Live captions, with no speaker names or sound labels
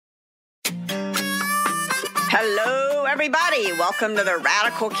Hello, everybody. Welcome to the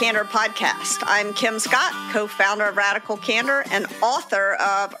Radical Candor podcast. I'm Kim Scott, co-founder of Radical Candor and author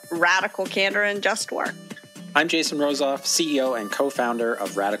of Radical Candor and Just Work. I'm Jason Rosoff, CEO and co-founder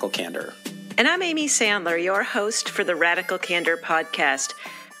of Radical Candor. And I'm Amy Sandler, your host for the Radical Candor podcast.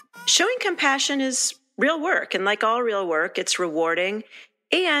 Showing compassion is real work, and like all real work, it's rewarding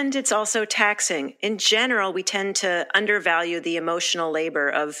and it's also taxing. In general, we tend to undervalue the emotional labor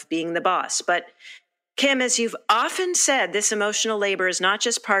of being the boss. But Kim, as you've often said, this emotional labor is not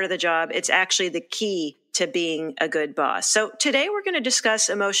just part of the job, it's actually the key to being a good boss. So today we're going to discuss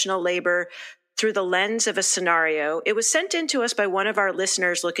emotional labor through the lens of a scenario. It was sent in to us by one of our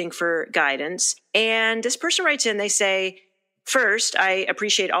listeners looking for guidance. And this person writes in, they say, first, I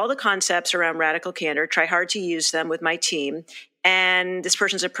appreciate all the concepts around radical candor, try hard to use them with my team. And this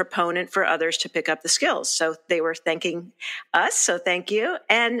person's a proponent for others to pick up the skills. So they were thanking us. So thank you.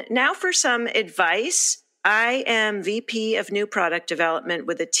 And now for some advice. I am VP of New Product Development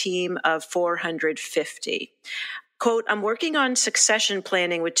with a team of 450. Quote, I'm working on succession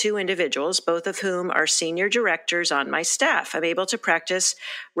planning with two individuals, both of whom are senior directors on my staff. I'm able to practice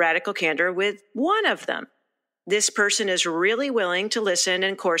radical candor with one of them. This person is really willing to listen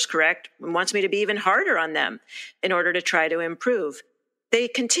and course correct and wants me to be even harder on them in order to try to improve. They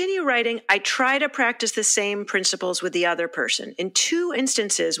continue writing, I try to practice the same principles with the other person. In two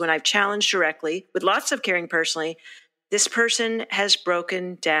instances, when I've challenged directly, with lots of caring personally, this person has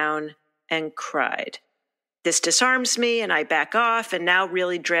broken down and cried. This disarms me and I back off and now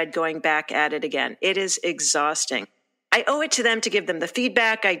really dread going back at it again. It is exhausting. I owe it to them to give them the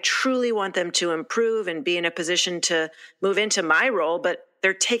feedback. I truly want them to improve and be in a position to move into my role, but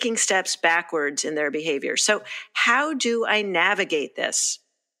they're taking steps backwards in their behavior. So how do I navigate this?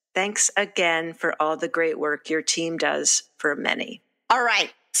 Thanks again for all the great work your team does for many. All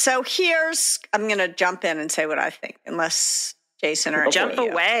right. So I'm going to jump in and say what I think, unless Jason or Jump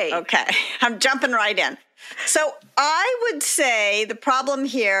away. Okay. I'm jumping right in. So I would say the problem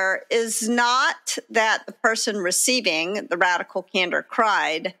here is not that the person receiving the radical candor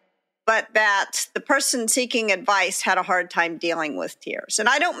cried, but that the person seeking advice had a hard time dealing with tears. And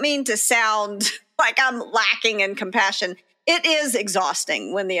I don't mean to sound like I'm lacking in compassion. It is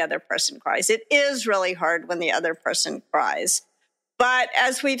exhausting when the other person cries. It is really hard when the other person cries. But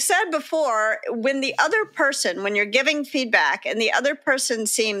as we've said before, when you're giving feedback and the other person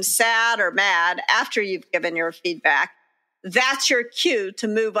seems sad or mad after you've given your feedback, that's your cue to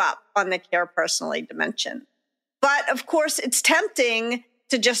move up on the care personally dimension. But of course, it's tempting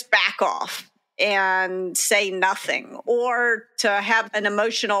to just back off and say nothing or to have an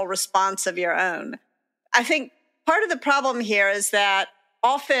emotional response of your own. I think part of the problem here is that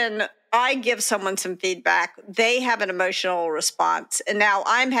often I give someone some feedback, they have an emotional response, and now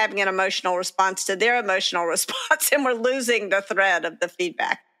I'm having an emotional response to their emotional response, and we're losing the thread of the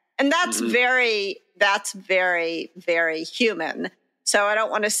feedback. And that's very, very human. So I don't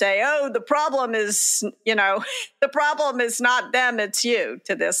want to say, oh, the problem is not them, it's you,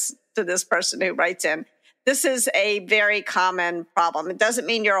 to this person who writes in. This is a very common problem. It doesn't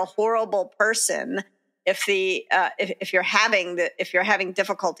mean you're a horrible person if you're having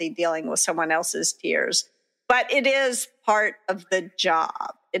difficulty dealing with someone else's tears, but it is part of the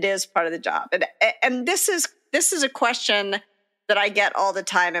job. It is part of the job, and this is a question that I get all the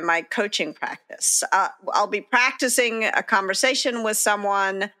time in my coaching practice. I'll be practicing a conversation with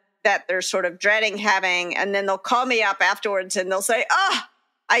someone that they're sort of dreading having, and then they'll call me up afterwards and they'll say,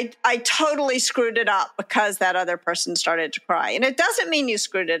 I totally screwed it up because that other person started to cry. And it doesn't mean you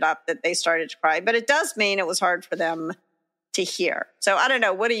screwed it up that they started to cry, but it does mean it was hard for them to hear. So I don't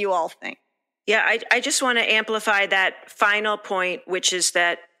know. What do you all think? Yeah, I just want to amplify that final point, which is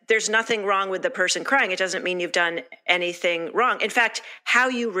that there's nothing wrong with the person crying. It doesn't mean you've done anything wrong. In fact, how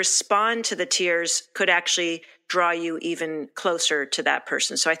you respond to the tears could actually draw you even closer to that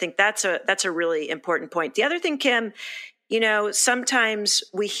person. So I think that's a really important point. The other thing, Kim, sometimes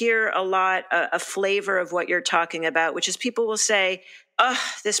we hear a lot, a flavor of what you're talking about, which is people will say, oh,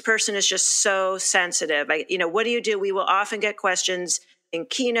 this person is just so sensitive. What do? We will often get questions in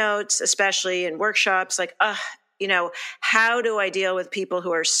keynotes, especially in workshops, like, how do I deal with people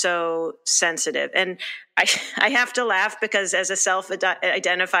who are so sensitive? And I have to laugh because as a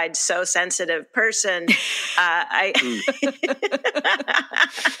self-identified so sensitive person, I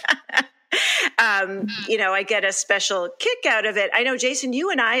get a special kick out of it. I know, Jason, you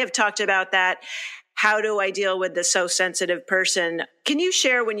and I have talked about that. How do I deal with the so sensitive person? Can you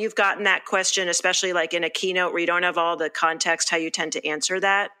share when you've gotten that question, especially like in a keynote where you don't have all the context, how you tend to answer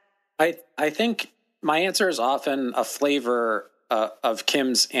that? I think my answer is often a flavor of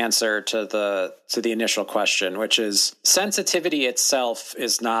Kim's answer to the initial question, which is sensitivity itself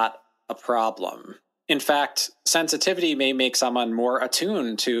is not a problem. In fact, sensitivity may make someone more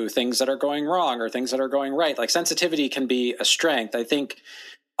attuned to things that are going wrong or things that are going right. Like sensitivity can be a strength. I think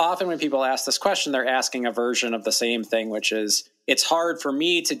often when people ask this question, they're asking a version of the same thing, which is, it's hard for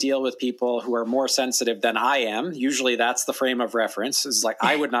me to deal with people who are more sensitive than I am. Usually that's the frame of reference, is like,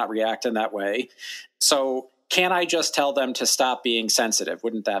 I would not react in that way. So can I just tell them to stop being sensitive?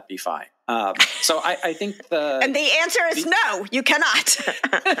 Wouldn't that be fine? So I think and the answer is no, you cannot.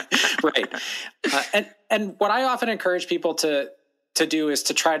 Right. And what I often encourage people to do is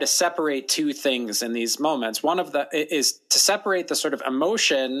to try to separate two things in these moments. One of is to separate the sort of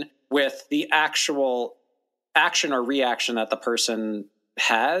emotion with the actual action or reaction that the person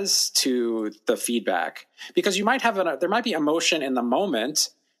has to the feedback, because you might have there might be emotion in the moment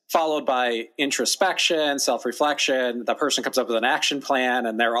followed by introspection, self-reflection. The person comes up with an action plan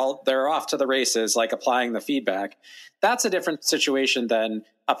and they're off to the races, like applying the feedback. That's a different situation than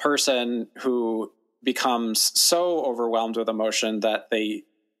a person who becomes so overwhelmed with emotion that they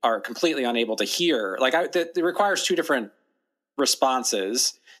are completely unable to hear. Like it requires two different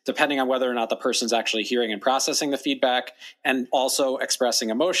responses, depending on whether or not the person's actually hearing and processing the feedback, and also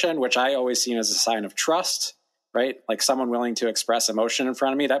expressing emotion, which I always see as a sign of trust, right? Like someone willing to express emotion in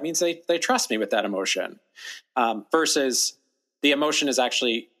front of me, that means they trust me with that emotion, versus the emotion is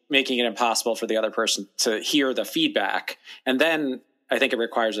actually making it impossible for the other person to hear the feedback. And then I think it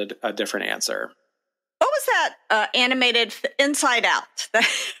requires a different answer. What was that animated Inside Out?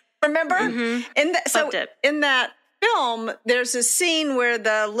 Remember? Mm-hmm. In that film, there's a scene where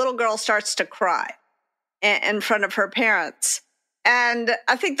the little girl starts to cry in front of her parents. And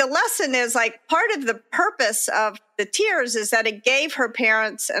I think the lesson is, like, part of the purpose of the tears is that it gave her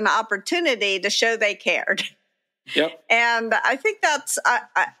parents an opportunity to show they cared. Yep. And I think that's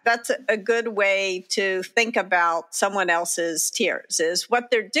a good way to think about someone else's tears, is what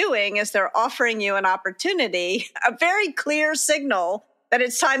they're doing is they're offering you an opportunity, a very clear signal that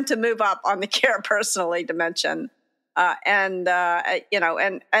it's time to move up on the care personally dimension. And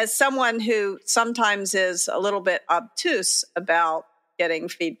as someone who sometimes is a little bit obtuse about getting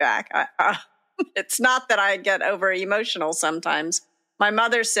feedback, it's not that I get over emotional sometimes. My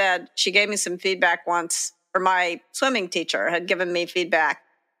mother said, she gave me some feedback once, or my swimming teacher had given me feedback.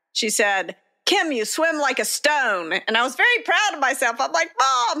 She said, "Kim, you swim like a stone." And I was very proud of myself. I'm like,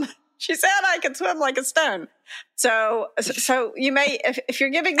 "Mom, she said I could swim like a stone." So you may, if you're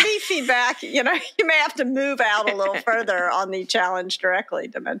giving me feedback, you may have to move out a little further on the challenge directly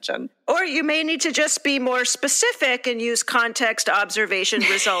dimension. Or you may need to just be more specific and use context, observation,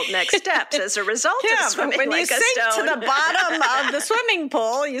 result, next steps as a result of swimming when like a stone. When you sink to the bottom of the swimming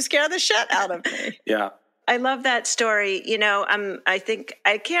pool, you scare the shit out of me. Yeah. I love that story. I think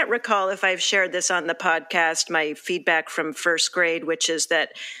I can't recall if I've shared this on the podcast, my feedback from first grade, which is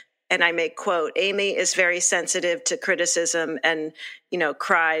that, and I may quote, Amy is very sensitive to criticism and,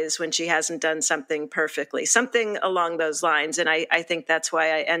 cries when she hasn't done something perfectly, something along those lines. And I think that's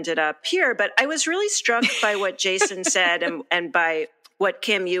why I ended up here. But I was really struck by what Jason said and by what,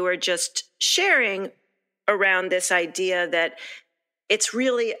 Kim, you were just sharing around this idea that it's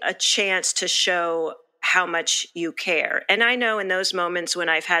really a chance to show how much you care. And I know in those moments when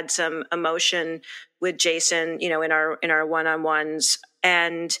I've had some emotion with Jason, in our one-on-ones,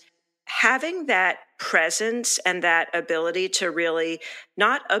 and having that presence and that ability to really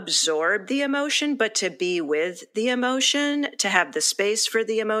not absorb the emotion, but to be with the emotion, to have the space for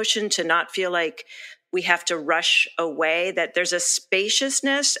the emotion, to not feel like we have to rush away, that there's a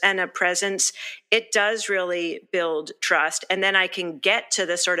spaciousness and a presence. It does really build trust. And then I can get to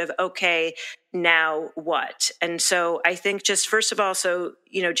the sort of, okay, now what? And so I think just first of all,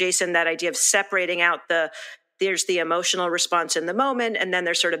 Jason, that idea of separating out there's the emotional response in the moment, and then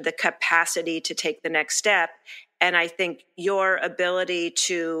there's sort of the capacity to take the next step. And I think your ability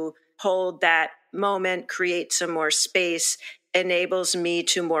to hold that moment, create some more space, enables me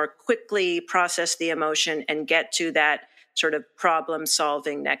to more quickly process the emotion and get to that sort of problem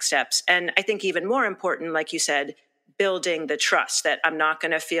solving next steps. And I think even more important, like you said, building the trust that I'm not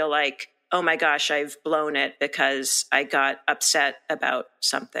going to feel like, oh my gosh, I've blown it because I got upset about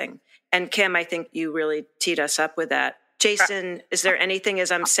something. And Kim, I think you really teed us up with that. Jason, is there anything as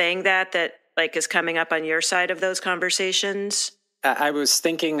I'm saying that like is coming up on your side of those conversations? I was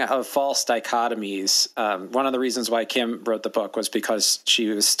thinking of false dichotomies. One of the reasons why Kim wrote the book was because she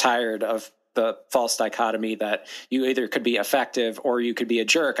was tired of the false dichotomy that you either could be effective or you could be a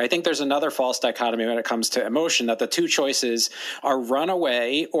jerk. I think there's another false dichotomy when it comes to emotion, that the two choices are run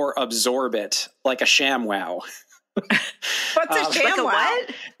away or absorb it, like a ShamWow. What's a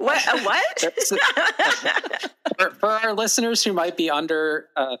ShamWow? Like a what? For our listeners who might be under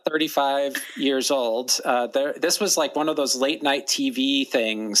 35 years old, this was like one of those late night TV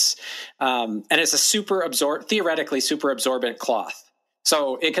things. And it's a theoretically super absorbent cloth.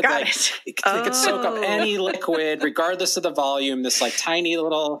 So it could it could soak up any liquid, regardless of the volume. This like tiny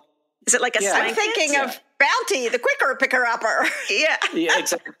little. Is it like a blanket? I'm thinking of Bounty, the quicker picker-upper. Yeah,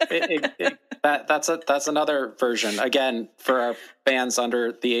 exactly. That's another version. Again, for our fans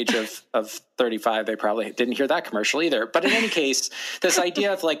under the age of 35, they probably didn't hear that commercial either. But in any case, this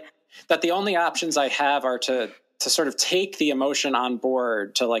idea of like that the only options I have are to sort of take the emotion on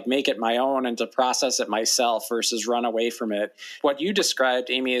board, to like make it my own and to process it myself versus run away from it. What you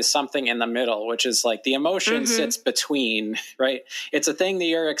described, Amy, is something in the middle, which is like the emotion sits between, right? It's a thing that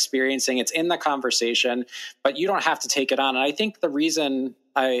you're experiencing. It's in the conversation, but you don't have to take it on. And I think the reason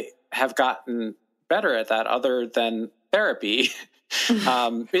I have gotten better at that, other than therapy,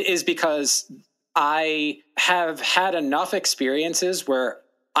 is because I have had enough experiences where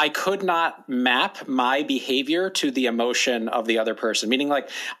I could not map my behavior to the emotion of the other person. Meaning like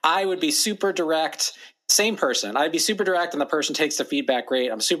I would be super direct, same person. I'd be super direct and the person takes the feedback great.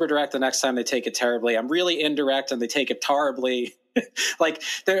 I'm super direct the next time they take it terribly. I'm really indirect and they take it horribly. Like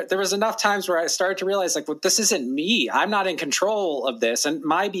there was enough times where I started to realize like, well, this isn't me. I'm not in control of this. And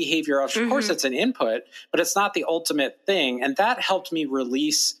my behavior, of course, it's an input, but it's not the ultimate thing. And that helped me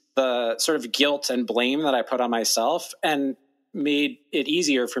release the sort of guilt and blame that I put on myself, and made it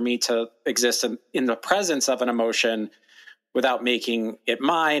easier for me to exist in the presence of an emotion without making it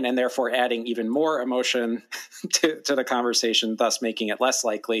mine, and therefore adding even more emotion to the conversation, thus making it less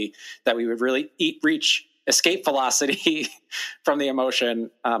likely that we would really reach escape velocity from the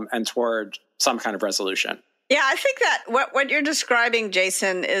emotion and toward some kind of resolution. Yeah, I think that what you're describing,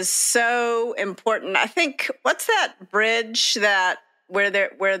 Jason, is so important. I think, what's that bridge that where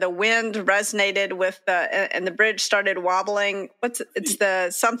the wind resonated with and the bridge started wobbling? It's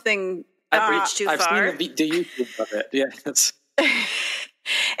the something a bridge too far. I've seen the YouTube of it. Yeah.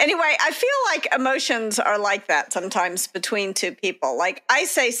 Anyway, I feel like emotions are like that sometimes between two people. Like I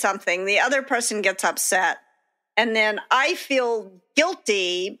say something, the other person gets upset, and then I feel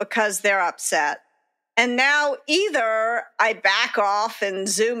guilty because they're upset. And now either I back off and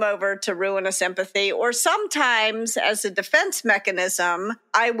zoom over to ruinous empathy, or sometimes as a defense mechanism,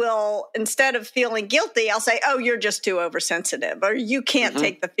 I will, instead of feeling guilty, I'll say, oh, you're just too oversensitive, or you can't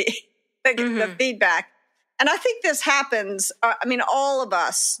take the feedback. And I think this happens. All of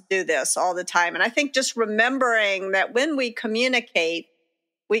us do this all the time. And I think just remembering that when we communicate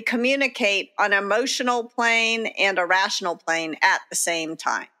on an emotional plane and a rational plane at the same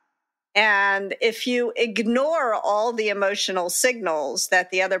time. And if you ignore all the emotional signals that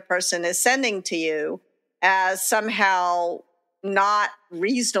the other person is sending to you as somehow not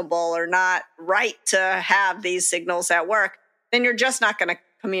reasonable or not right to have these signals at work, then you're just not going to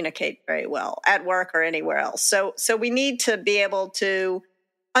communicate very well at work or anywhere else. So we need to be able to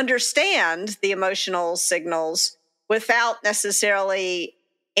understand the emotional signals without necessarily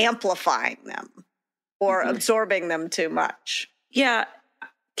amplifying them or absorbing them too much. Yeah.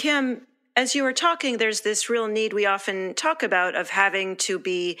 Kim, as you were talking, there's this real need we often talk about of having to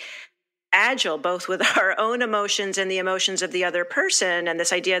be agile, both with our own emotions and the emotions of the other person, and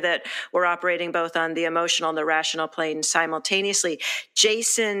this idea that we're operating both on the emotional and the rational plane simultaneously.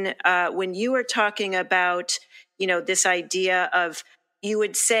 Jason, when you were talking about, this idea of you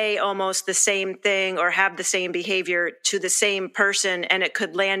would say almost the same thing or have the same behavior to the same person, and it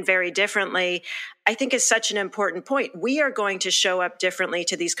could land very differently, I think is such an important point. We are going to show up differently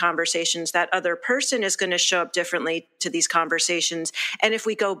to these conversations. That other person is going to show up differently to these conversations. And if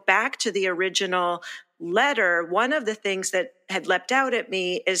we go back to the original letter, one of the things that had leapt out at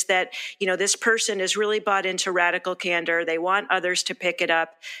me is that, this person is really bought into radical candor. They want others to pick it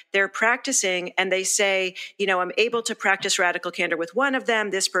up. They're practicing and they say, I'm able to practice radical candor with one of them.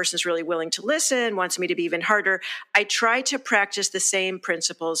 This person's really willing to listen, wants me to be even harder. I try to practice the same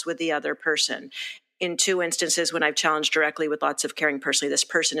principles with the other person. In two instances, when I've challenged directly with lots of caring personally, this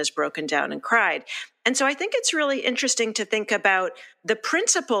person has broken down and cried. And so I think it's really interesting to think about the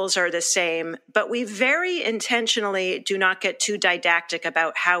principles are the same, but we very intentionally do not get too didactic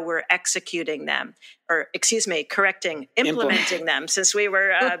about how we're executing them, or implementing them, since we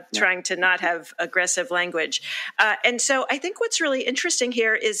were trying to not have aggressive language. And so I think what's really interesting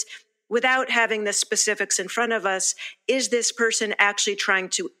here is, without having the specifics in front of us, is this person actually trying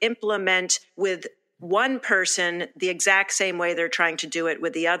to implement with one person the exact same way they're trying to do it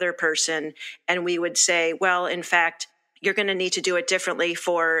with the other person? And we would say, well, in fact, you're going to need to do it differently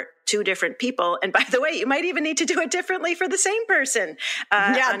for two different people. And by the way, you might even need to do it differently for the same person.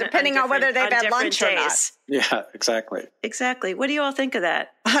 Depending on whether they've had lunch or not. Yeah, exactly. Exactly. What do you all think of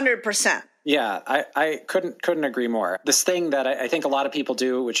that? 100%. Yeah, I couldn't agree more. This thing that I think a lot of people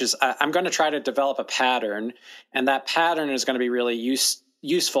do, which is I'm going to try to develop a pattern, and that pattern is going to be really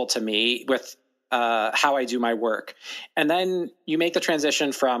useful to me with how I do my work. And then you make the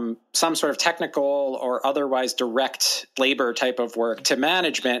transition from some sort of technical or otherwise direct labor type of work to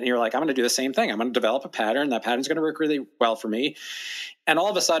management. And you're like, I'm going to do the same thing. I'm going to develop a pattern. That pattern's going to work really well for me. And all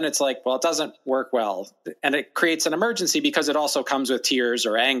of a sudden it's like, well, it doesn't work well. And it creates an emergency because it also comes with tears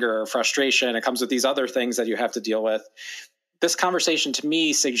or anger or frustration. It comes with these other things that you have to deal with. This conversation to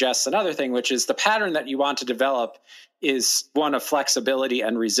me suggests another thing, which is the pattern that you want to develop is one of flexibility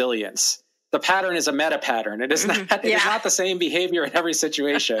and resilience. The pattern is a meta pattern. It is not. It is not the same behavior in every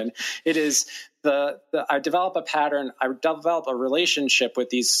situation. It is I develop a pattern. I develop a relationship with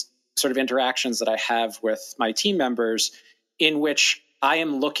these sort of interactions that I have with my team members, in which I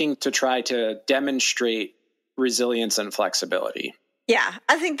am looking to try to demonstrate resilience and flexibility. Yeah,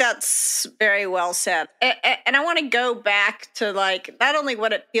 I think that's very well said. And I want to go back to like not only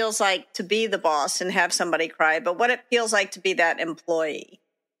what it feels like to be the boss and have somebody cry, but what it feels like to be that employee.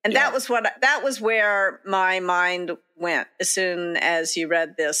 And that was where my mind went as soon as you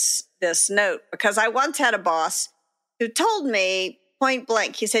read this note, because I once had a boss who told me point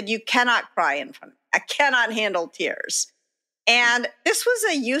blank, he said, "You cannot cry in front of me. I cannot handle tears." And this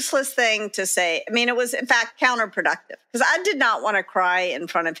was a useless thing to say. I mean, it was in fact counterproductive because I did not want to cry in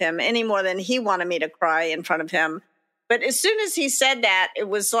front of him any more than he wanted me to cry in front of him. But as soon as he said that, it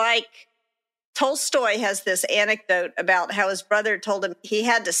was like Tolstoy has this anecdote about how his brother told him he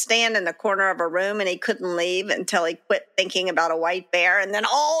had to stand in the corner of a room and he couldn't leave until he quit thinking about a white bear. And then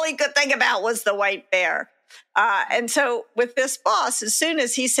all he could think about was the white bear. And so with this boss, as soon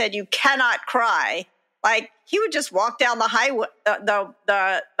as he said, "You cannot cry," like he would just walk down the highway,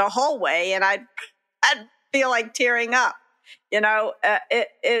 the hallway, and I'd feel like tearing up. It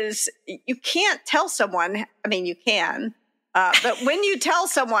is, you can't tell someone, I mean, you can, but when you tell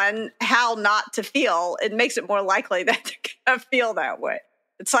someone how not to feel, it makes it more likely that they're going to feel that way.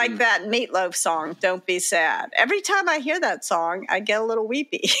 It's like that Meatloaf song, "Don't Be Sad." Every time I hear that song, I get a little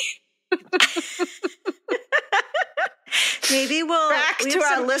weepy. Maybe back to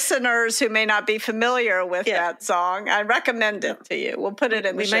our listeners who may not be familiar with that song. I recommend it to you. We'll put it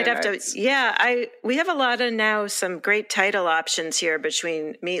in the show notes. We have a lot of now some great title options here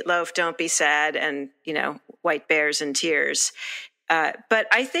between Meatloaf, "Don't Be Sad," and White Bears and Tears. But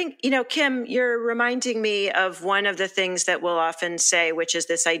I think, Kim, you're reminding me of one of the things that we'll often say, which is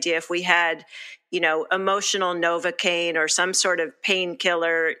this idea if we had, emotional Novocaine or some sort of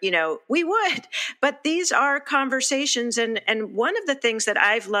painkiller, we would. But these are conversations. And one of the things that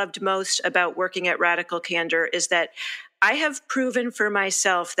I've loved most about working at Radical Candor is that I have proven for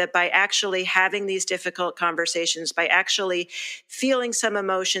myself that by actually having these difficult conversations, by actually feeling some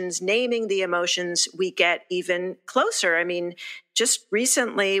emotions, naming the emotions, we get even closer. I mean, just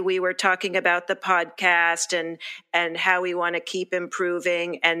recently we were talking about the podcast and how we want to keep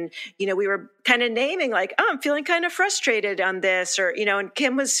improving. And, we were kind of naming like, "Oh, I'm feeling kind of frustrated on this," or, and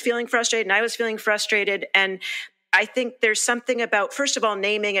Kim was feeling frustrated and I was feeling frustrated. And I think there's something about, first of all,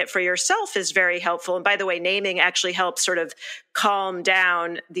 naming it for yourself is very helpful. And by the way, naming actually helps sort of calm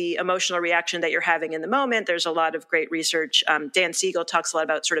down the emotional reaction that you're having in the moment. There's a lot of great research. Dan Siegel talks a lot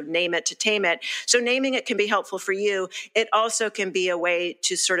about sort of name it to tame it. So naming it can be helpful for you. It also can be a way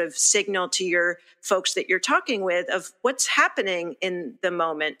to sort of signal to your folks that you're talking with of what's happening in the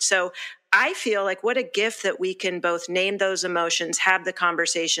moment. So I feel like what a gift that we can both name those emotions, have the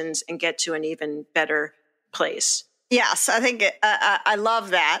conversations, and get to an even better place. Yes, I think I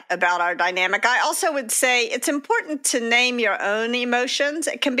love that about our dynamic. I also would say it's important to name your own emotions.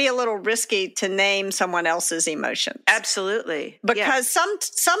 It can be a little risky to name someone else's emotions. Absolutely. Because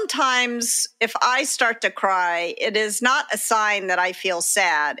sometimes if I start to cry, it is not a sign that I feel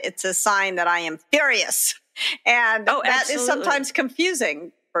sad. It's a sign that I am furious. And that is sometimes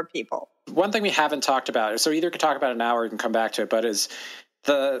confusing for people. One thing we haven't talked about, so either could talk about it now or we can come back to it, but is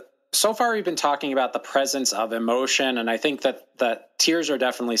so far we've been talking about the presence of emotion, and I think that tears are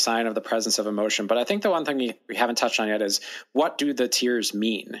definitely a sign of the presence of emotion. But I think the one thing we haven't touched on yet is, what do the tears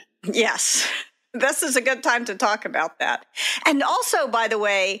mean? Yes, this is a good time to talk about that. And also, by the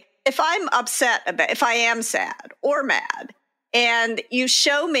way, if I'm upset if I am sad or mad, and you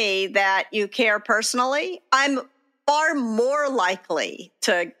show me that you care personally, I'm far more likely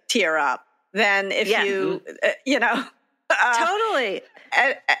to tear up than if you. Totally.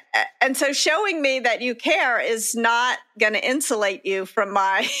 And so showing me that you care is not going to insulate you from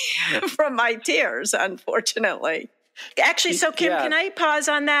my from my tears, unfortunately. Actually, so Kim, can I pause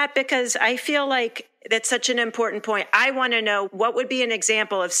on that? Because I feel like that's such an important point. I want to know what would be an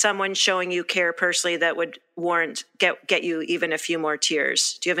example of someone showing you care personally that would warrant get you even a few more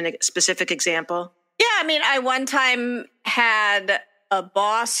tears. Do you have a specific example? Yeah, I mean, I one time had a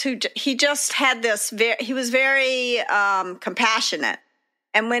boss who he just had this. He was very compassionate,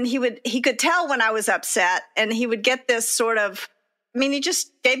 and when he could tell when I was upset, and he would get this sort of. I mean, he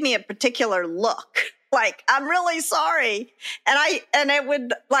just gave me a particular look. Like, I'm really sorry. And it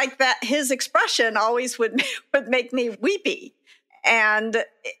would like that. His expression always would make me weepy. And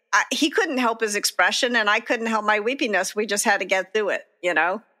he couldn't help his expression and I couldn't help my weepiness. We just had to get through it.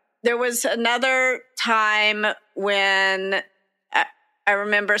 There was another time when I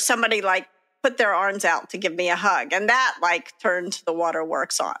remember somebody like put their arms out to give me a hug, and that like turned the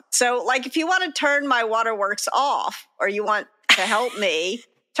waterworks on. So like, if you want to turn my waterworks off, or you want to help me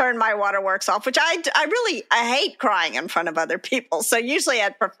turn my waterworks off, which I hate crying in front of other people. So usually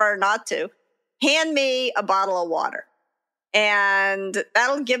I'd prefer not to. Hand me a bottle of water, and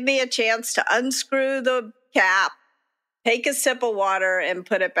that'll give me a chance to unscrew the cap, take a sip of water, and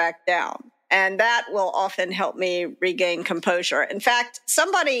put it back down. And that will often help me regain composure. In fact,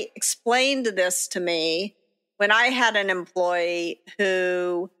 somebody explained this to me when I had an employee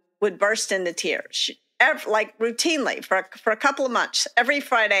who would burst into tears. Like routinely for a couple of months. Every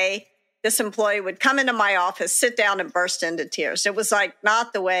Friday, this employee would come into my office, sit down, and burst into tears. It was like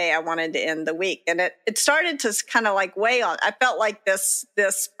not the way I wanted to end the week. And it started to kind of like weigh on. I felt like this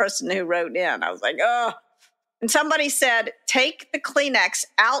person who wrote in. I was like, oh. And somebody said, take the Kleenex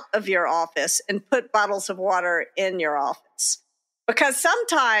out of your office and put bottles of water in your office. Because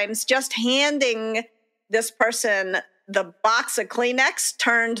sometimes just handing this person the box of Kleenex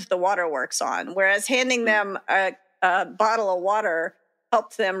turned the waterworks on, whereas handing them a bottle of water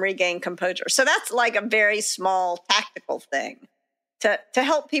helped them regain composure. So that's like a very small tactical thing to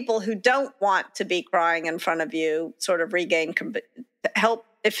help people who don't want to be crying in front of you sort of regain help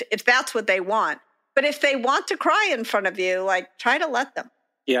if that's what they want. But if they want to cry in front of you, like try to let them.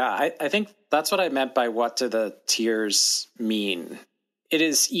 Yeah, I think that's what I meant by what do the tears mean. It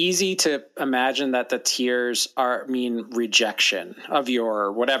is easy to imagine that the tears mean rejection of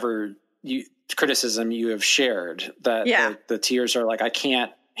your whatever criticism you have shared. That the tears are like, I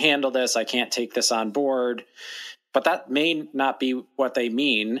can't handle this, I can't take this on board. But that may not be what they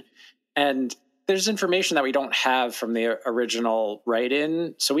mean. And there's information that we don't have from the original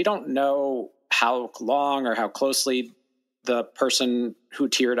write-in, so we don't know how long or how closely the person who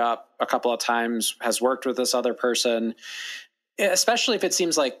teared up a couple of times has worked with this other person. Especially if it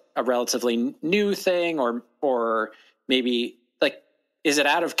seems like a relatively new thing, or maybe like, is it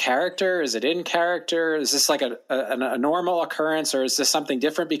out of character? Is it in character? Is this like a normal occurrence, or is this something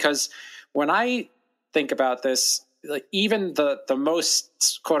different? Because when I think about this, like even the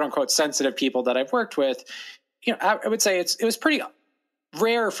most quote unquote sensitive people that I've worked with, I would say it was pretty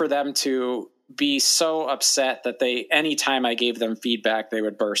rare for them to be so upset that anytime I gave them feedback, they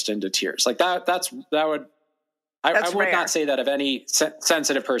would burst into tears. Like that would. I would rare. not say that of any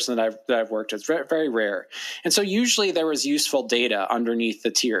sensitive person that I've worked with. It's very, very rare. And so usually there was useful data underneath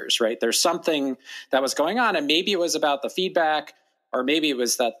the tears, right? There's something that was going on, and maybe it was about the feedback, or maybe it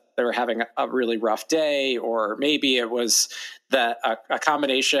was that they were having a really rough day, or maybe it was that a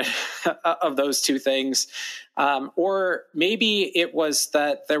combination of those two things. Or maybe it was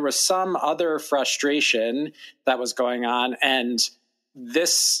that there was some other frustration that was going on, and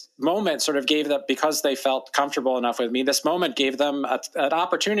this moment sort of gave them, because they felt comfortable enough with me, this moment gave them an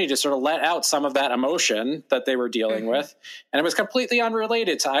opportunity to sort of let out some of that emotion that they were dealing with. And it was completely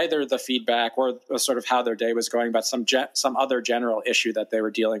unrelated to either the feedback or sort of how their day was going, but some other general issue that they were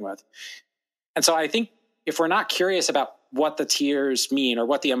dealing with. And so I think if we're not curious about what the tears mean or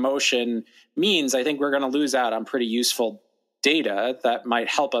what the emotion means, I think we're going to lose out on pretty useful data that might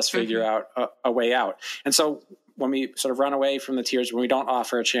help us figure out a way out. And so when we sort of run away from the tears, when we don't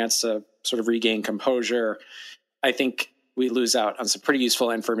offer a chance to sort of regain composure, I think we lose out on some pretty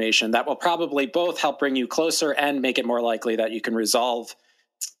useful information that will probably both help bring you closer and make it more likely that you can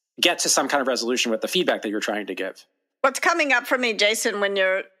get to some kind of resolution with the feedback that you're trying to give. What's coming up for me, Jason, when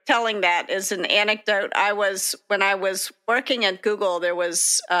you're telling that is an anecdote. When I was working at Google, there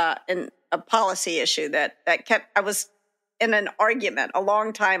was a policy issue that I was in an argument, a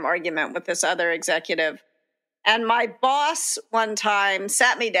long time argument with this other executive. And my boss one time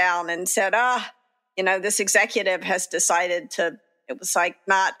sat me down and said, this executive has decided it was like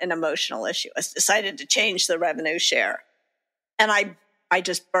not an emotional issue, has decided to change the revenue share. And I I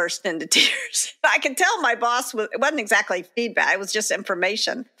just burst into tears. I could tell my boss it wasn't exactly feedback. It was just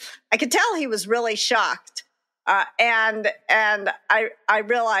information. I could tell he was really shocked. And I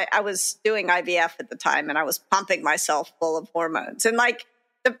realized I was doing IVF at the time, and I was pumping myself full of hormones. And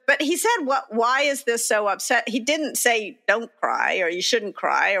but he said, why is this so upset? He didn't say, don't cry, or you shouldn't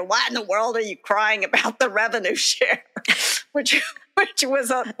cry, or why in the world are you crying about the revenue share? which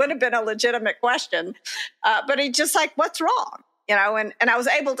would have been a legitimate question. But he just like, what's wrong? And I was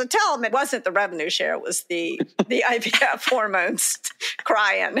able to tell him it wasn't the revenue share, it was the IVF hormones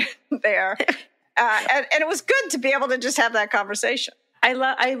crying there. And it was good to be able to just have that conversation.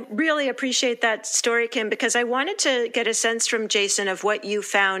 I really appreciate that story, Kim, because I wanted to get a sense from Jason of what you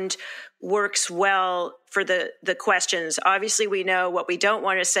found works well for the questions. Obviously, we know what we don't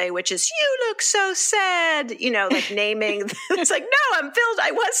want to say, which is, you look so sad, like naming. It's like, no,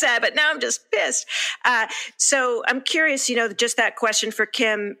 I was sad, but now I'm just pissed. So I'm curious, just that question for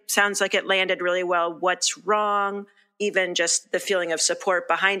Kim sounds like it landed really well. What's wrong? Even just the feeling of support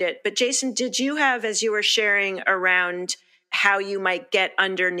behind it. But Jason, did you have, as you were sharing around how you might get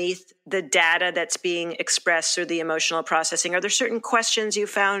underneath the data that's being expressed through the emotional processing, are there certain questions you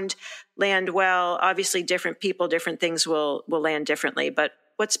found land well? Obviously, different people, different things will land differently, but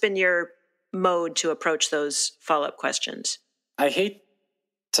what's been your mode to approach those follow-up questions? I hate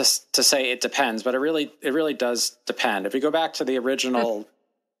to say it depends, but it really does depend. If we go back to the original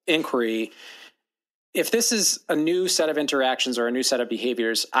inquiry, if this is a new set of interactions or a new set of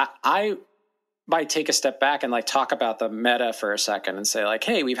behaviors, I might take a step back and talk about the meta for a second and say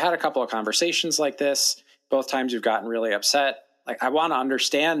hey, we've had a couple of conversations like this. Both times you've gotten really upset. I want to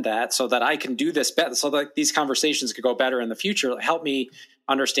understand that so that I can do this better, so that these conversations could go better in the future. Help me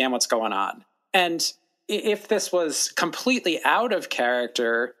understand what's going on. And if this was completely out of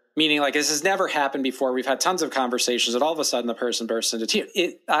character, meaning this has never happened before, we've had tons of conversations and all of a sudden the person bursts into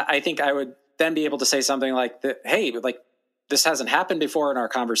tears, I think I would then be able to say something hey, this hasn't happened before in our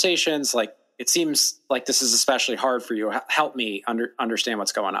conversations. It seems like this is especially hard for you. Help me understand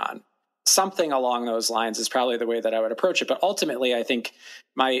what's going on. Something along those lines is probably the way that I would approach it. But ultimately, I think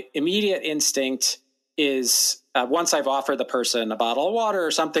my immediate instinct is once I've offered the person a bottle of water or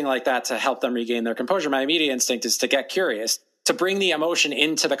something like that to help them regain their composure, my immediate instinct is to get curious, to bring the emotion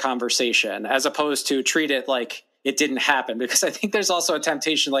into the conversation as opposed to treat it like it didn't happen. Because I think there's also a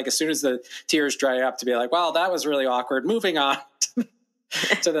temptation, as soon as the tears dry up, to be well, that was really awkward. Moving on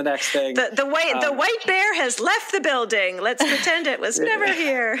to the next thing. The white bear has left the building. Let's pretend it was never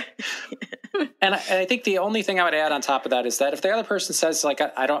here. And I think the only thing I would add on top of that is that if the other person says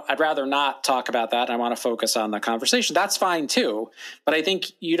I'd rather not talk about that, I want to focus on the conversation, that's fine too. But I think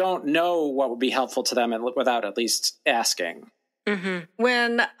you don't know what would be helpful to them without at least asking. Mm-hmm.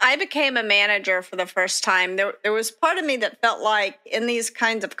 When I became a manager for the first time, there was part of me that felt like in these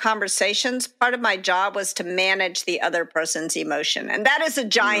kinds of conversations, part of my job was to manage the other person's emotion. And that is a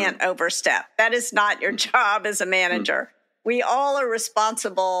giant overstep. That is not your job as a manager. We all are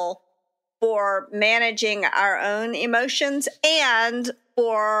responsible for managing our own emotions and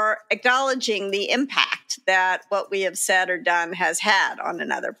for acknowledging the impact that what we have said or done has had on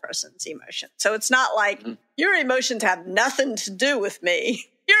another person's emotion. So it's not like your emotions have nothing to do with me.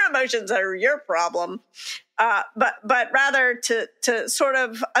 Your emotions are your problem. But rather to sort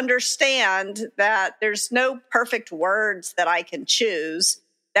of understand that there's no perfect words that I can choose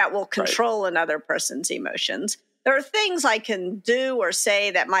that will control another person's emotions. There are things I can do or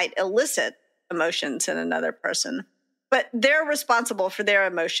say that might elicit emotions in another person, but they're responsible for their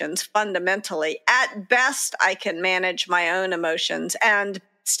emotions fundamentally. At best, I can manage my own emotions and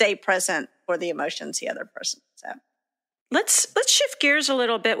stay present for the emotions the other person has. Let's shift gears a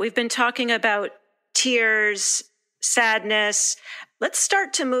little bit. We've been talking about tears, sadness. Let's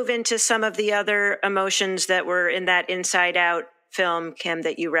start to move into some of the other emotions that were in that Inside Out film, Kim,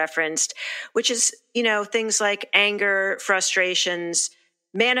 that you referenced, which is, things like anger, frustrations,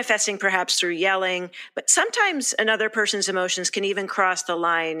 manifesting perhaps through yelling, but sometimes another person's emotions can even cross the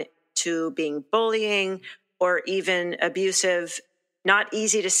line to being bullying or even abusive. Not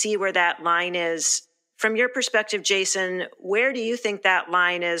easy to see where that line is. From your perspective, Jason, where do you think that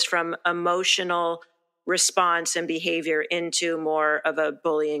line is from emotional response and behavior into more of a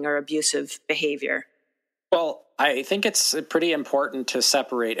bullying or abusive behavior? Well, I think it's pretty important to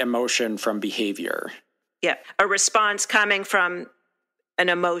separate emotion from behavior. Yeah, a response coming from an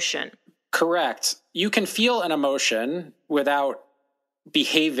emotion. Correct. You can feel an emotion without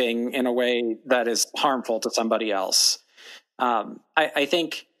behaving in a way that is harmful to somebody else. I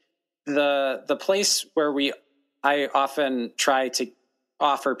think the place where I often try to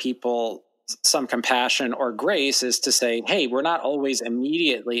offer people some compassion or grace is to say, hey, we're not always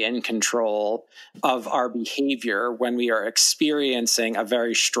immediately in control of our behavior when we are experiencing a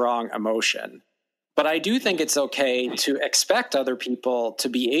very strong emotion. But I do think it's okay to expect other people to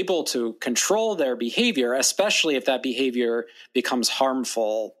be able to control their behavior, especially if that behavior becomes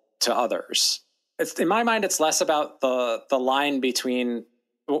harmful to others. In my mind, it's less about the line between,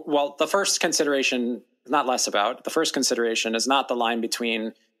 well, the first consideration is not less about, the first consideration is not the line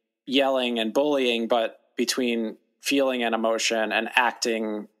between yelling and bullying, but between feeling an emotion and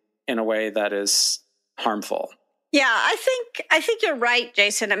acting in a way that is harmful. Yeah, I think you're right,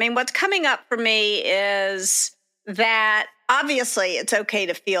 Jason. I mean, what's coming up for me is that obviously it's okay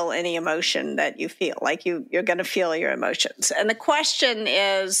to feel any emotion that you feel, like you're going to feel your emotions. And the question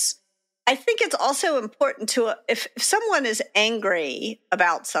is, I think it's also important to, if someone is angry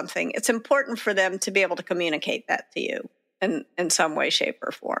about something, it's important for them to be able to communicate that to you in some way, shape,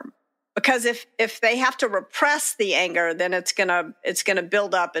 or form. Because if they have to repress the anger, then it's gonna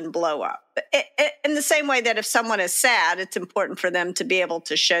build up and blow up. In the same way that if someone is sad, it's important for them to be able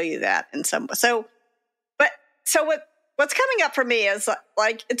to show you that in some way. So what's coming up for me is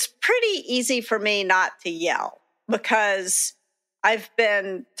like it's pretty easy for me not to yell because I've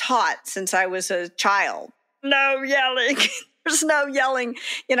been taught since I was a child, no yelling. There's no yelling.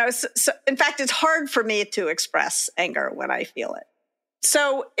 So in fact, it's hard for me to express anger when I feel it.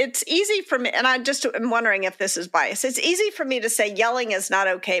 So it's easy for me, and I just am wondering if this is bias. It's easy for me to say yelling is not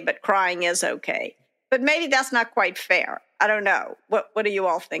okay, but crying is okay. But maybe that's not quite fair. I don't know. What do you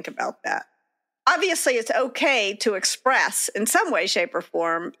all think about that? Obviously, it's okay to express in some way, shape, or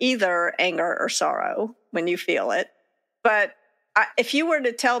form either anger or sorrow when you feel it. But if you were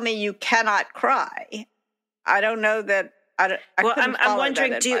to tell me you cannot cry, I don't know that. I'm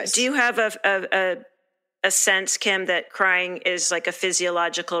wondering, do you have a sense, Kim, that crying is like a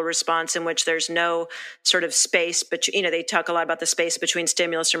physiological response in which there's no sort of space, but they talk a lot about the space between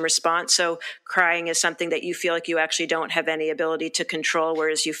stimulus and response. So crying is something that you feel like you actually don't have any ability to control,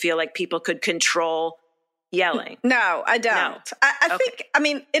 whereas you feel like people could control yelling. No, I don't. No. I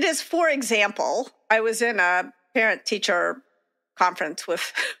think, it is, for example, I was in a parent-teacher conference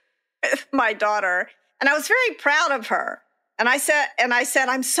with my daughter, and I was very proud of her. And I said,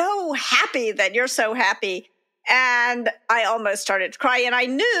 I'm so happy that you're so happy. And I almost started to cry. And I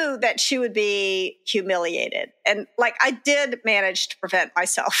knew that she would be humiliated. And I did manage to prevent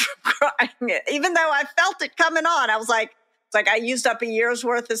myself from crying. Even though I felt it coming on, I was like, it's like I used up a year's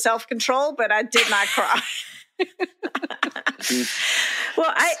worth of self-control, but I did not cry.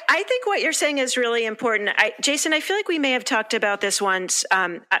 Well, I think what you're saying is really important. Jason, I feel like we may have talked about this once.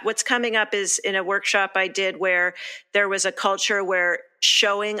 What's coming up is in a workshop I did where there was a culture where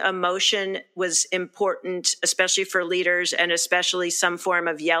showing emotion was important, especially for leaders, and especially some form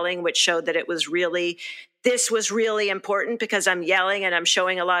of yelling, which showed that this was really important because I'm yelling and I'm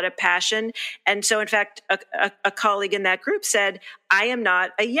showing a lot of passion. And so, in fact, a colleague in that group said, I am not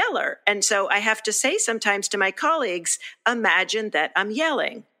a yeller. And so I have to say sometimes to my colleagues, imagine that I'm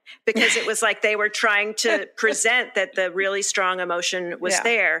yelling. Because it was like they were trying to present that the really strong emotion was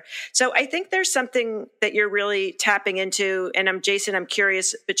there. So I think there's something that you're really tapping into. And Jason, I'm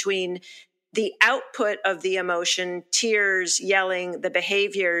curious between the output of the emotion, tears, yelling, the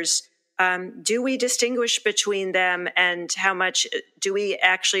behaviors. Do we distinguish between them, and how much are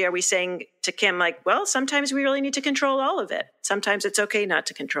we saying to Kim, like, well, sometimes we really need to control all of it. Sometimes it's okay not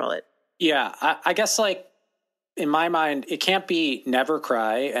to control it. Yeah, I guess in my mind, it can't be never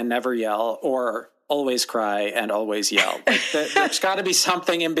cry and never yell or always cry and always yell. There's got to be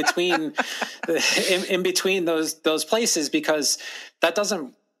something in between, in between those places, because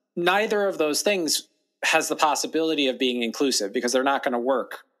neither of those things has the possibility of being inclusive, because they're not going to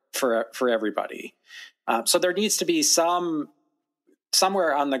work for everybody. So there needs to be somewhere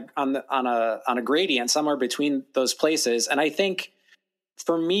on a gradient, somewhere between those places. And I think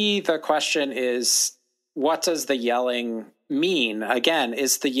for me, the question is, what does the yelling mean? Again,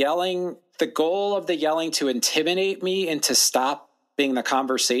 is the goal of the yelling to intimidate me into stopping the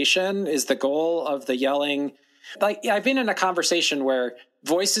conversation? Is the goal of the yelling, I've been in a conversation where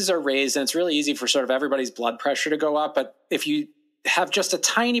voices are raised and it's really easy for sort of everybody's blood pressure to go up. But if you have just a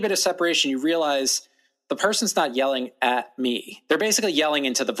tiny bit of separation, you realize the person's not yelling at me. They're basically yelling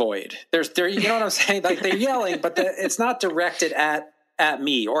into the void. They're you know what I'm saying? They're yelling, but it's not directed at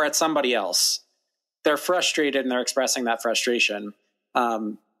me or at somebody else. They're frustrated and they're expressing that frustration.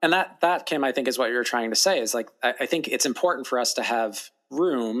 And that, Kim, I think is what you're trying to say, is I think it's important for us to have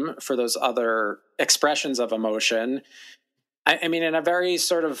room for those other expressions of emotion. I mean, in a very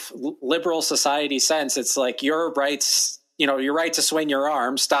sort of liberal society sense, it's like your rights, your right to swing your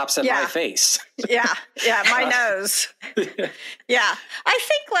arm stops at my face. Yeah, my nose. Yeah, I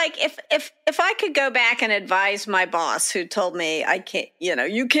think like if I could go back and advise my boss who told me I can't,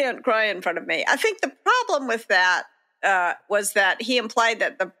 you can't cry in front of me. I think the problem with that was that he implied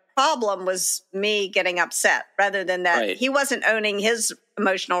that the problem was me getting upset rather than that he wasn't owning his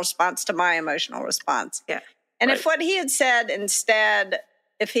emotional response to my emotional response. Yeah. And if what he had said instead,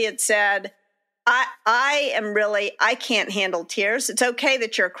 if he had said, I can't handle tears. It's okay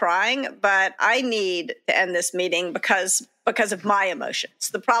that you're crying, but I need to end this meeting because of my emotions.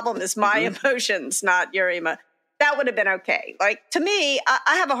 The problem is my emotions, not your That would have been okay. Like, to me,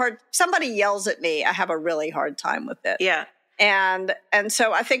 I have somebody yells at me, I have a really hard time with it. Yeah. And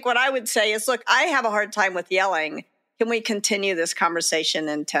so I think what I would say is, look, I have a hard time with yelling. Can we continue this conversation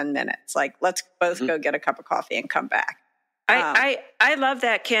in 10 minutes? Like, let's both go get a cup of coffee and come back. I love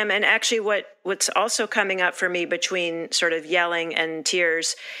that, Kim. And actually what's also coming up for me between sort of yelling and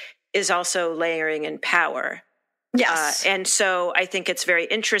tears is also layering in power. Yes. And so I think it's very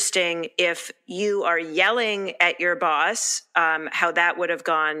interesting if you are yelling at your boss, how that would have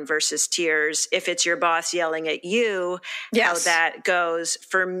gone versus tears. If it's your boss yelling at you, how that goes.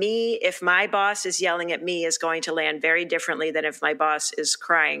 For me, if my boss is yelling at me, is going to land very differently than if my boss is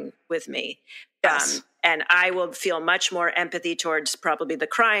crying with me. Yes. And I will feel much more empathy towards probably the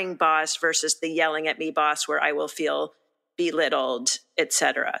crying boss versus the yelling at me boss, where I will feel belittled,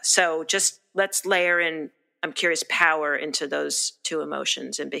 etc. So just let's layer in, I'm curious, power into those two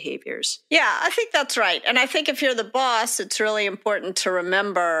emotions and behaviors. Yeah, I think that's right. And I think if you're the boss, it's really important to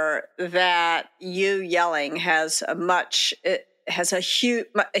remember that you yelling has a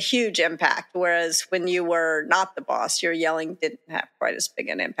huge impact. Whereas when you were not the boss, your yelling didn't have quite as big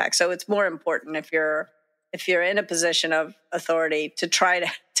an impact. So it's more important if you're in a position of authority to try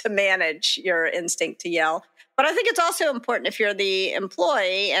to manage your instinct to yell. But I think it's also important if you're the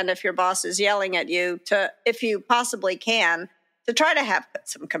employee and if your boss is yelling at you to, if you possibly can, to try to have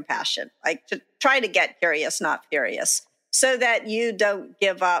some compassion, like to try to get curious, not furious, so that you don't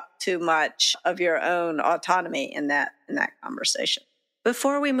give up too much of your own autonomy in that conversation.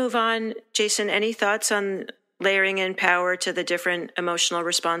 Before we move on, Jason, any thoughts on layering in power to the different emotional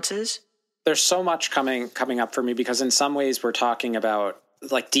responses? There's so much coming up for me, because in some ways we're talking about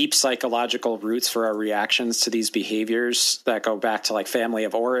like deep psychological roots for our reactions to these behaviors that go back to like family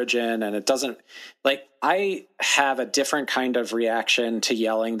of origin. And it doesn't, like, I have a different kind of reaction to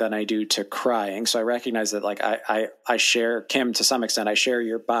yelling than I do to crying. So I recognize that, like, I share, Kim, to some extent, I share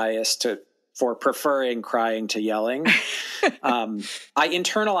your bias for preferring crying to yelling. I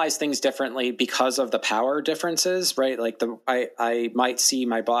internalize things differently because of the power differences, right? Like I might see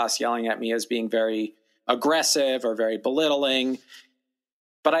my boss yelling at me as being very aggressive or very belittling.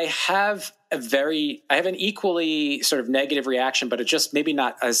 But I have an equally sort of negative reaction, but it's just maybe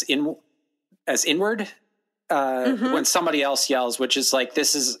not as inward when somebody else yells, which is like,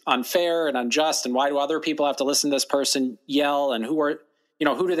 this is unfair and unjust. And why do other people have to listen to this person yell? And who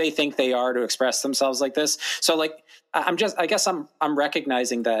do they think they are to express themselves like this? So like, I guess I'm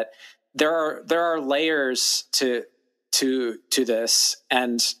recognizing that there are layers to this.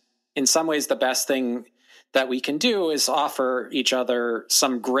 And in some ways, the best thing that we can do is offer each other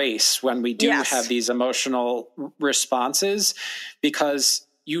some grace when we do have these emotional responses, because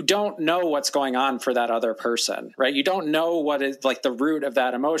you don't know what's going on for that other person, right? You don't know what is like the root of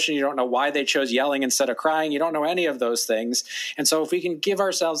that emotion. You don't know why they chose yelling instead of crying. You don't know any of those things. And so if we can give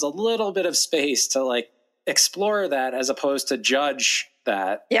ourselves a little bit of space to like explore that as opposed to judge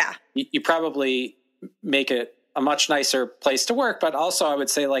that, you probably make it a much nicer place to work. But also I would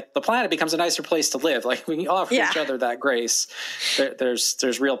say, like, the planet becomes a nicer place to live. Like, we can offer each other that grace.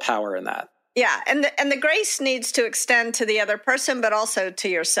 There's real power in that. Yeah. And the grace needs to extend to the other person, but also to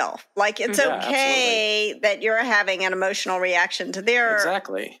yourself. Like, it's okay that you're having an emotional reaction to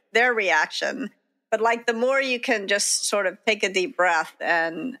their reaction. But like, the more you can just sort of take a deep breath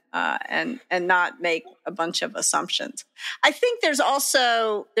and not make a bunch of assumptions. I think there's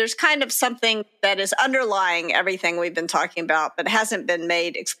kind of something that is underlying everything we've been talking about, but hasn't been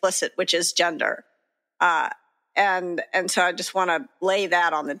made explicit, which is gender. And so I just want to lay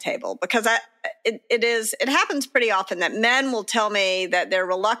that on the table, because it happens pretty often that men will tell me that they're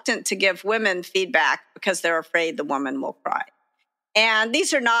reluctant to give women feedback because they're afraid the woman will cry. And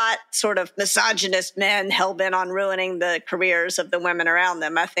these are not sort of misogynist men hell-bent on ruining the careers of the women around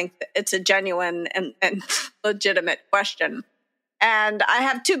them. I think it's a genuine and legitimate question. And I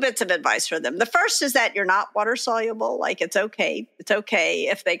have two bits of advice for them. The first is that you're not water soluble. Like, it's okay. It's okay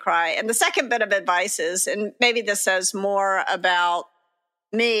if they cry. And the second bit of advice is, and maybe this says more about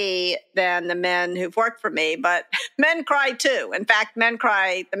me than the men who've worked for me, but men cry too. In fact,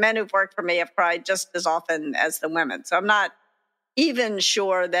 the men who've worked for me have cried just as often as the women. So I'm not even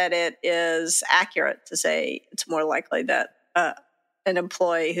sure that it is accurate to say it's more likely that an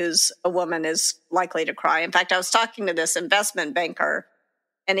employee who's a woman is likely to cry. In fact, I was talking to this investment banker,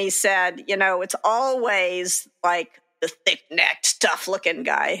 and he said, it's always like the thick-necked, tough-looking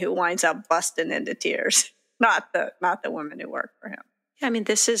guy who winds up busting into tears, not the women who work for him. I mean,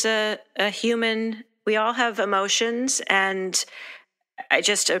 this is a human. We all have emotions, and I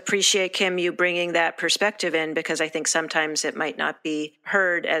just appreciate, Kim, you bringing that perspective in, because I think sometimes it might not be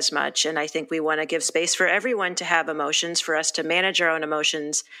heard as much. And I think we want to give space for everyone to have emotions, for us to manage our own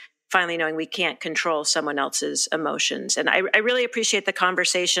emotions, finally knowing we can't control someone else's emotions. And I really appreciate the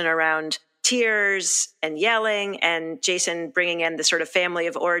conversation around tears and yelling, and Jason bringing in the sort of family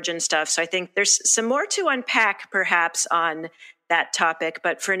of origin stuff. So I think there's some more to unpack perhaps on that topic.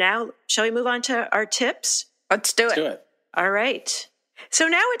 But for now, shall we move on to our tips? Let's do it. Let's do it. All right. So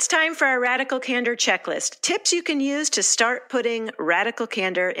now it's time for our Radical Candor checklist. Tips you can use to start putting Radical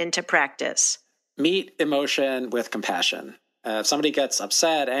Candor into practice. Meet emotion with compassion. If somebody gets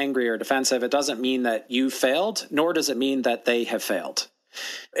upset, angry, or defensive, it doesn't mean that you failed, nor does it mean that they have failed.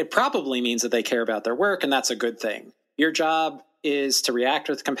 It probably means that they care about their work, and that's a good thing. Your job is to react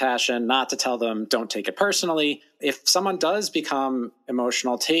with compassion, not to tell them, don't take it personally. If someone does become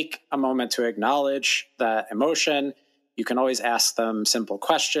emotional, take a moment to acknowledge that emotion. You can always ask them simple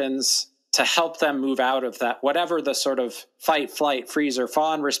questions to help them move out of that, whatever the sort of fight, flight, freeze, or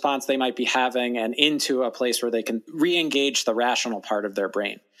fawn response they might be having, and into a place where they can re-engage the rational part of their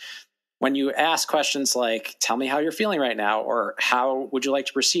brain. When you ask questions like, tell me how you're feeling right now, or how would you like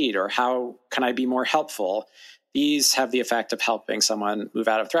to proceed, or how can I be more helpful, these have the effect of helping someone move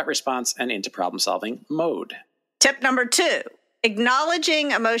out of threat response and into problem-solving mode. Tip number 2.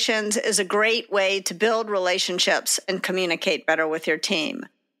 Acknowledging emotions is a great way to build relationships and communicate better with your team.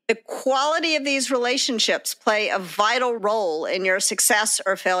 The quality of these relationships play a vital role in your success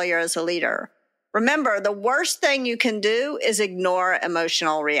or failure as a leader. Remember, the worst thing you can do is ignore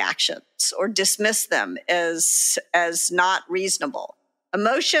emotional reactions or dismiss them as not reasonable.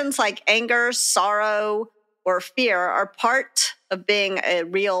 Emotions like anger, sorrow, or fear are part of being a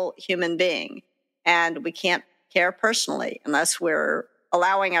real human being, and we can't care personally unless we're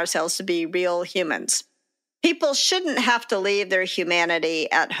allowing ourselves to be real humans. People shouldn't have to leave their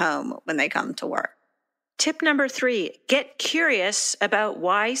humanity at home when they come to work. Tip number 3, get curious about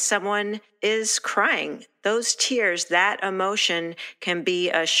why someone is crying. Those tears, that emotion can be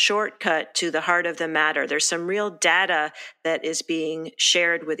a shortcut to the heart of the matter. There's some real data that is being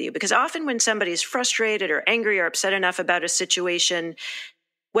shared with you, because often when somebody's frustrated or angry or upset enough about a situation,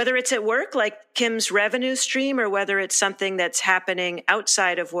 whether it's at work, like Kim's revenue stream, or whether it's something that's happening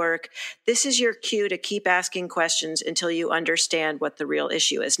outside of work, this is your cue to keep asking questions until you understand what the real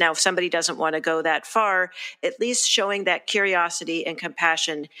issue is. Now, if somebody doesn't want to go that far, at least showing that curiosity and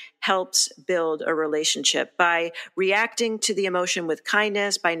compassion helps build a relationship. By reacting to the emotion with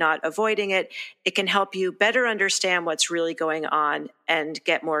kindness, by not avoiding it, it can help you better understand what's really going on and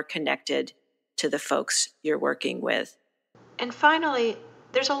get more connected to the folks you're working with. And finally,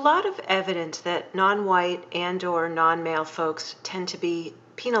 there's a lot of evidence that non-white and or non-male folks tend to be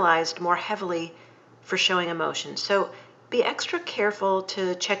penalized more heavily for showing emotion. So be extra careful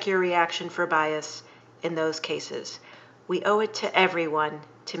to check your reaction for bias in those cases. We owe it to everyone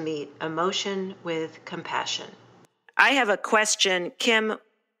to meet emotion with compassion. I have a question. Kim,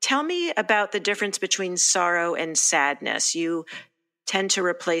 tell me about the difference between sorrow and sadness. You tend to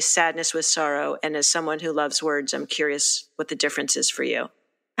replace sadness with sorrow, and as someone who loves words, I'm curious what the difference is for you.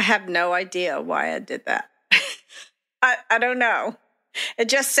 I have no idea why I did that. I don't know. It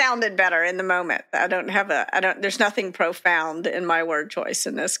just sounded better in the moment. There's nothing profound in my word choice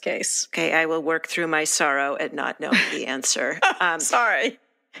in this case. Okay, I will work through my sorrow at not knowing the answer. Sorry.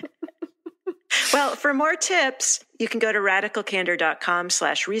 Well, for more tips, you can go to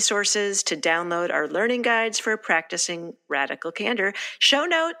radicalcandor.com/resources to download our learning guides for practicing Radical Candor. Show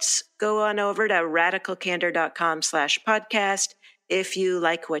notes, go on over to radicalcandor.com/podcast. If you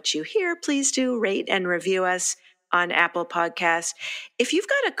like what you hear, please do rate and review us on Apple Podcasts. If you've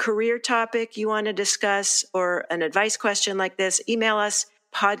got a career topic you want to discuss or an advice question like this, email us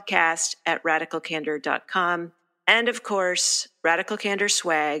podcast@radicalcandor.com. And of course, Radical Candor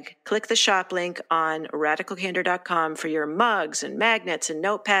swag. Click the shop link on radicalcandor.com for your mugs and magnets and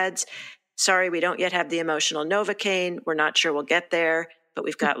notepads. Sorry, we don't yet have the emotional Novocaine. We're not sure we'll get there, but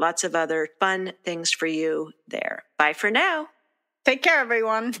we've got lots of other fun things for you there. Bye for now. Take care,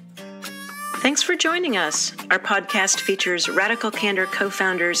 everyone. Thanks for joining us. Our podcast features Radical Candor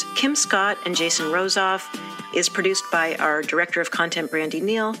co-founders Kim Scott and Jason Rosoff, is produced by our Director of Content, Brandy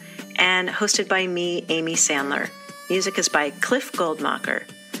Neal, and hosted by me, Amy Sandler. Music is by Cliff Goldmacher.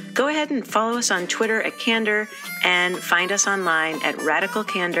 Go ahead and follow us on Twitter at Candor and find us online at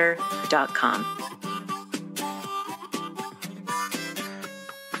radicalcandor.com.